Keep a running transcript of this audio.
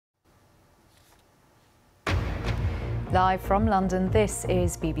Live from London, this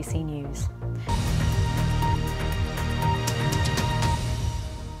is BBC News.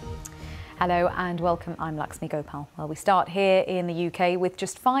 Hello and welcome, I'm Luxmy Gopal. Well, we start here in the UK with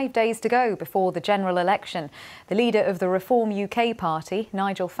just 5 days to go before the general election. The leader of the Reform UK party,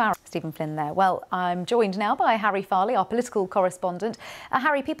 Nigel Farage, Stephen Flynn there. Well, I'm joined now by Harry Farley, our political correspondent.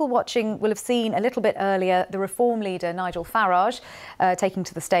 Harry, people watching will have seen a little bit earlier the Reform leader, Nigel Farage, taking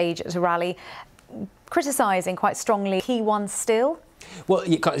to the stage at a rally, criticising quite strongly key ones still. Well,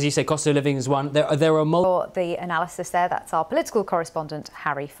 as you say, cost of living is one. There are multiple. For the analysis there, that's our political correspondent,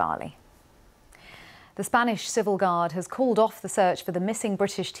 Harry Farley. The Spanish Civil Guard has called off the search for the missing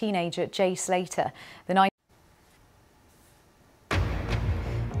British teenager Jay Slater.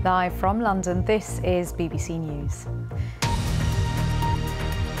 Live from London, this is BBC News.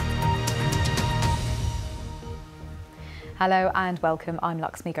 Hello and welcome, I'm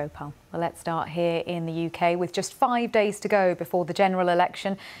Luxmy Gopal. Well, let's start here in the UK with just 5 days to go before the general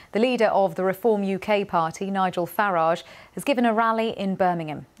election. The leader of the Reform UK party, Nigel Farage, has given a rally in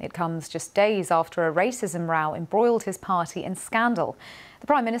Birmingham. It comes just days after a racism row embroiled his party in scandal. The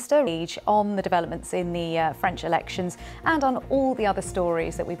Prime Minister on the developments in the French elections and on all the other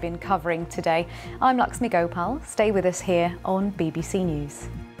stories that we've been covering today. I'm Luxmy Gopal. Stay with us here on BBC News.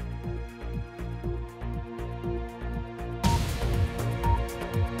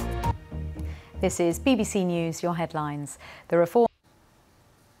 This is BBC News, your headlines. The Reform.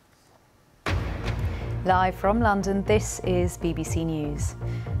 Live from London, this is BBC News.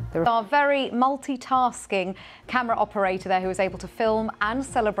 Our very multitasking camera operator there who was able to film and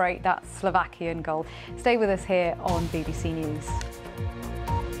celebrate that Slovakian goal. Stay with us here on BBC News.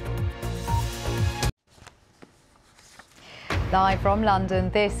 Live from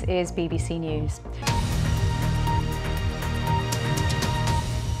London, this is BBC News.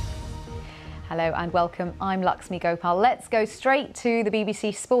 Hello and welcome, I'm Luxmy Gopal. Let's go straight to the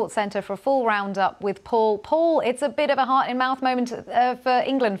BBC Sports Centre for a full roundup with Paul. Paul, it's a bit of a heart-in-mouth moment for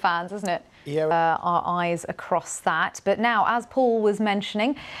England fans, isn't it? Yeah. Our eyes across that. But now, as Paul was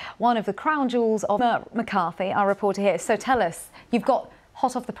mentioning, one of the crown jewels of McCarthy, our reporter here. So tell us, you've got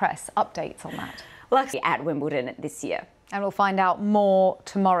hot off the press updates on that. Well, actually at Wimbledon this year. And we'll find out more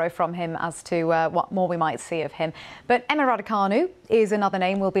tomorrow from him as to what more we might see of him. But Emma Raducanu is another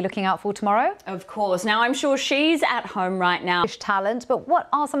name we'll be looking out for tomorrow. Of course. Now, I'm sure she's at home right now. Talent, but what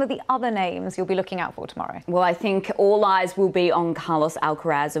are some of the other names you'll be looking out for tomorrow? Well, I think all eyes will be on Carlos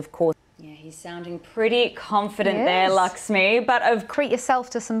Alcaraz, of course. Yeah, he's sounding pretty confident there, Luxmy, but treat yourself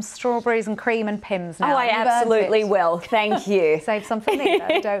to some strawberries and cream and Pimm's now. Oh, I absolutely will. Thank you. Save some for me,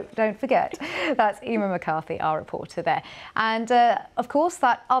 though. Don't forget. That's Emma McCarthy, our reporter there. And, of course,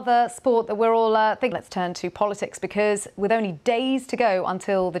 that other sport that we're all thinking. Let's turn to politics, because with only days to go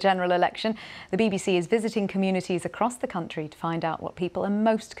until the general election, the BBC is visiting communities across the country to find out what people are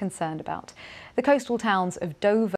most concerned about. The coastal towns of Dover